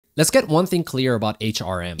Let's get one thing clear about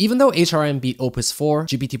HRM. Even though HRM beat Opus 4,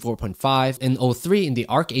 GPT 4.5, and O3 in the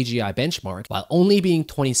ArcAGI benchmark, while only being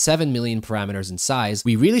 27 million parameters in size,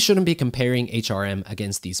 we really shouldn't be comparing HRM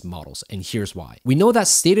against these models, and here's why. We know that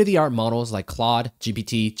state-of-the-art models like Claude,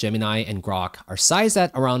 GPT, Gemini, and Grok are sized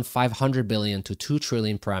at around 500 billion to 2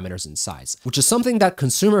 trillion parameters in size, which is something that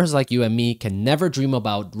consumers like you and me can never dream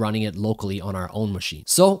about running it locally on our own machine.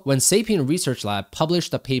 So when Sapient Research Lab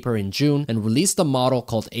published a paper in June and released a model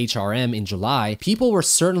called HRM in July, people were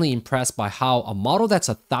certainly impressed by how a model that's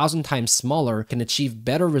 1,000 times smaller can achieve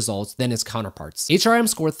better results than its counterparts. HRM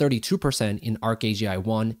scored 32% in ArcAGI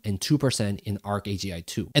 1 and 2% in ArcAGI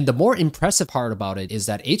 2. And the more impressive part about it is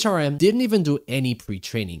that HRM didn't even do any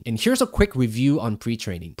pre-training. And here's a quick review on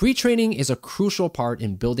pre-training. Pre-training is a crucial part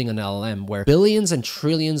in building an LLM where billions and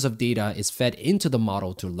trillions of data is fed into the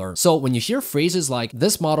model to learn. So when you hear phrases like,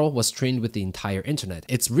 this model was trained with the entire internet,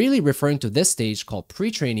 it's really referring to this stage called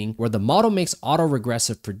pre-training, where the model makes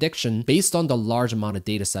auto-regressive prediction based on the large amount of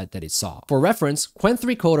data set that it saw. For reference,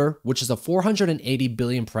 Qwen3 Coder, which is a 480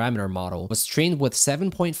 billion parameter model, was trained with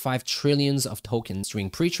 7.5 trillions of tokens during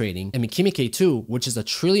pre-training, and Mikimi K2, which is a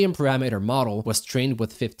trillion parameter model, was trained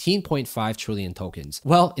with 15.5 trillion tokens.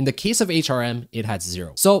 Well, in the case of HRM, it had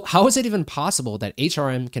 0. So how is it even possible that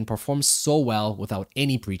HRM can perform so well without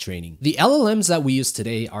any pre-training? The LLMs that we use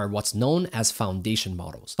today are what's known as foundation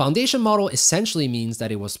models. Foundation model essentially means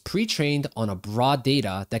that it was pre-trained on a broad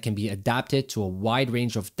data that can be adapted to a wide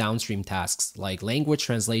range of downstream tasks like language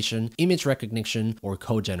translation, image recognition, or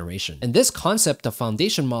code generation. And this concept of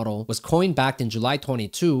foundation model was coined back in July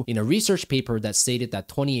 22 in a research paper that stated that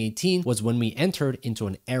 2018 was when we entered into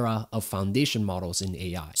an era of foundation models in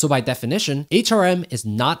AI. So by definition, HRM is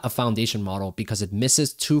not a foundation model because it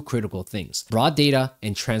misses two critical things: broad data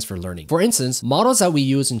and transfer learning. For instance, models that we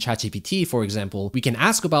use in ChatGPT, for example, we can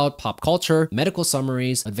ask about pop culture, medical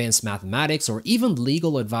summaries, advanced mathematics, or even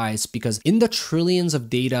legal advice because in the trillions of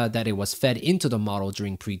data that it was fed into the model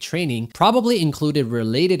during pre-training probably included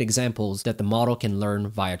related examples that the model can learn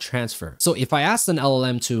via transfer. So if I asked an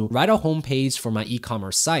LLM to write a homepage for my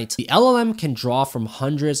e-commerce site, the LLM can draw from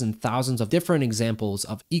hundreds and thousands of different examples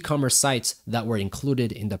of e-commerce sites that were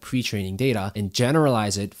included in the pre-training data and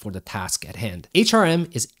generalize it for the task at hand.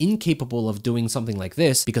 HRM is incapable of doing something like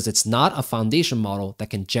this because it's not a foundation model that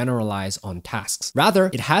can generalize on tasks. Rather,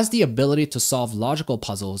 it has the ability to solve logical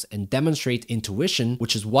puzzles and demonstrate intuition,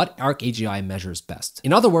 which is what ArcAGI measures best.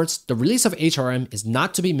 In other words, the release of HRM is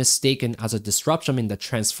not to be mistaken as a disruption in the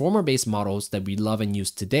transformer-based models that we love and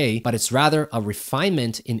use today, but it's rather a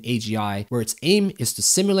refinement in AGI where its aim is to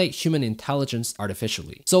simulate human intelligence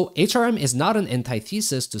artificially. So HRM is not an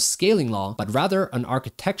antithesis to scaling law, but rather an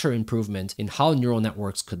architecture improvement in how neural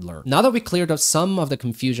networks could learn. Now that we cleared up some of the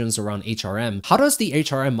confusions around HRM, how does the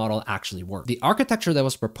HRM model actually work? The architecture that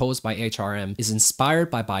was proposed by HRM is inspired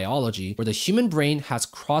by biology, where the human brain has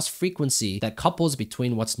cross-frequency that couples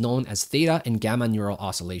between what's known as theta and gamma neural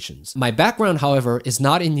oscillations. My background, however, is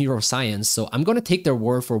not in neuroscience, so I'm going to take their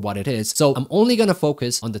word for what it is. So I'm only going to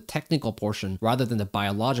focus on the technical portion rather than the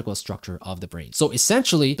biological structure of the brain. So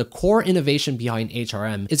essentially, the core innovation behind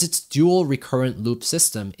HRM is its dual recurrent loop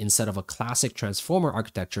system instead of a classic transformer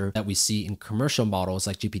architecture that we see in commercial models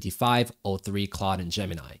like GPT-5, O3, Claude, and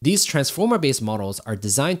Gemini. These transformer-based models are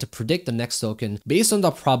designed to predict the next token based on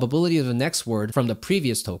the probability of the next word from the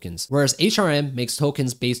previous tokens, whereas HRM makes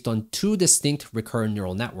tokens based on two distinct recurrent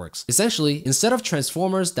neural networks. Essentially, instead of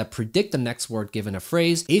transformers that predict the next word given a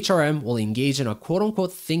phrase, HRM will engage in a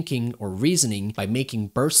quote-unquote thinking or reasoning by making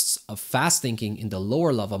bursts of fast thinking in the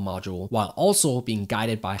lower level module, while also being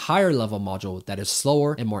guided by higher level module that is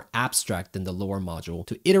slower and more abstract than the lower module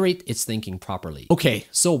to iterate its thinking properly. Okay,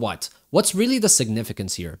 so what? What's really the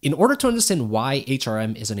significance here? In order to understand why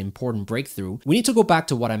HRM is an important breakthrough, we need to go back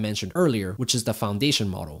to what I mentioned earlier, which is the foundation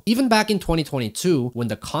model. Even back in 2022, when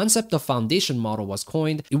the concept of foundation model was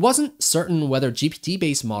coined, it wasn't certain whether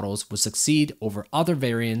GPT-based models would succeed over other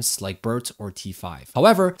variants like BERT or T5.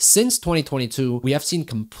 However, since 2022, we have seen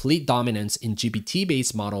complete dominance in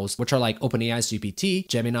GPT-based models, which are like OpenAI's GPT,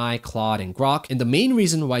 Gemini, Claude, and Grok. And the main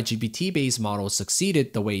reason why GPT-based models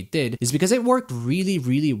succeeded the way it did is because it worked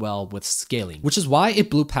really well with scaling, which is why it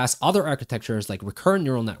blew past other architectures like recurrent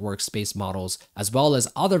neural network space models, as well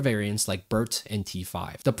as other variants like BERT and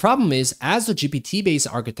T5. The problem is, as the GPT-based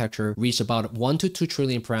architecture reached about 1 to 2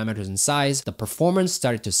 trillion parameters in size, the performance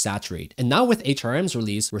started to saturate. And now with HRM's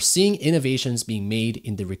release, we're seeing innovations being made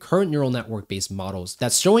in the recurrent neural network-based models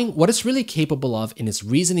that's showing what it's really capable of in its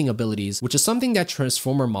reasoning abilities, which is something that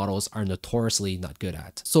transformer models are notoriously not good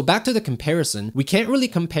at. So back to the comparison, we can't really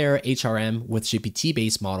compare HRM with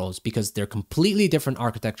GPT-based models because they're completely different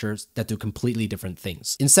architectures that do completely different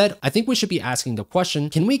things. Instead, I think we should be asking the question,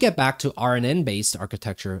 can we get back to RNN-based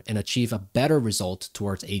architecture and achieve a better result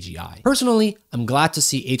towards AGI? Personally, I'm glad to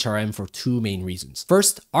see HRM for two main reasons.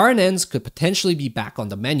 First, RNNs could potentially be back on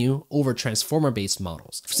the menu over transformer-based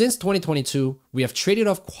models. Since 2022, we have traded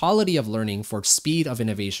off quality of learning for speed of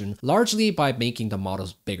innovation, largely by making the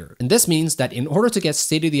models bigger. And this means that in order to get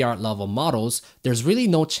state-of-the-art level models, there's really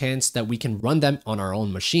no chance that we can run them on our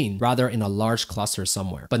own machine, rather in a large cluster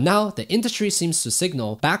somewhere. But now, the industry seems to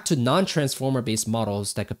signal back to non-transformer based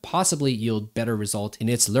models that could possibly yield better result in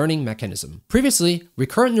its learning mechanism. Previously,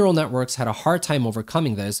 recurrent neural networks had a hard time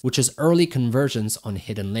overcoming this, which is early convergence on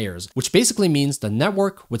hidden layers, which basically means the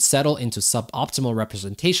network would settle into suboptimal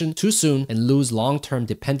representation too soon and lose long-term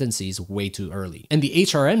dependencies way too early. And the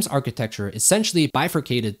HRM's architecture essentially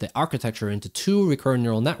bifurcated the architecture into two recurrent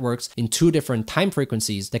neural networks in two different time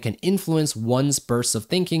frequencies that can influence one's bursts of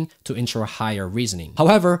thinking to ensure higher reasoning.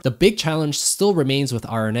 However, the big challenge still remains with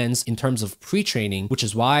RNNs in terms of pre-training, which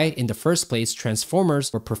is why in the first place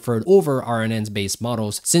transformers were preferred over RNNs based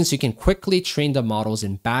models, since you can quickly train the models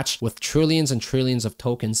in batch with trillions and trillions of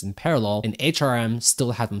tokens in parallel, and HRM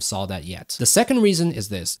still haven't solved that yet. The second reason is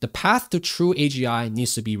this: the path to true AGI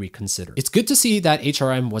needs to be reconsidered. It's good to see that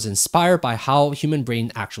HRM was inspired by how human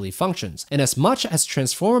brain actually functions, and as much as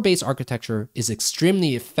transformer-based architecture is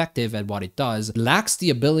extremely effective at what it does, it lacks the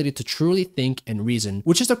ability to truly think and reason,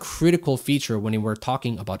 which is a critical feature when we're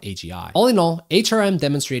talking about AGI. All in all, HRM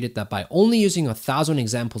demonstrated that by only using 1,000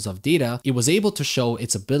 examples of data, it was able to show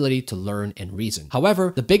its ability to learn and reason.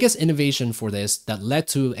 However, the biggest innovation for this that led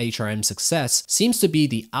to HRM's success seems to be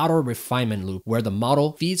the outer refinement loop, where the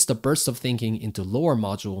model feeds the burst of thinking into lower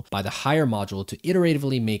module by the higher module to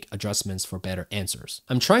iteratively make adjustments for better answers.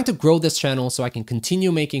 I'm trying to grow this channel so I can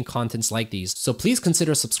continue making contents like these, so please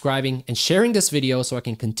consider subscribing and sharing this video so I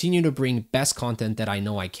can continue to bring best content that I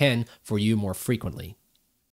know I can for you more frequently.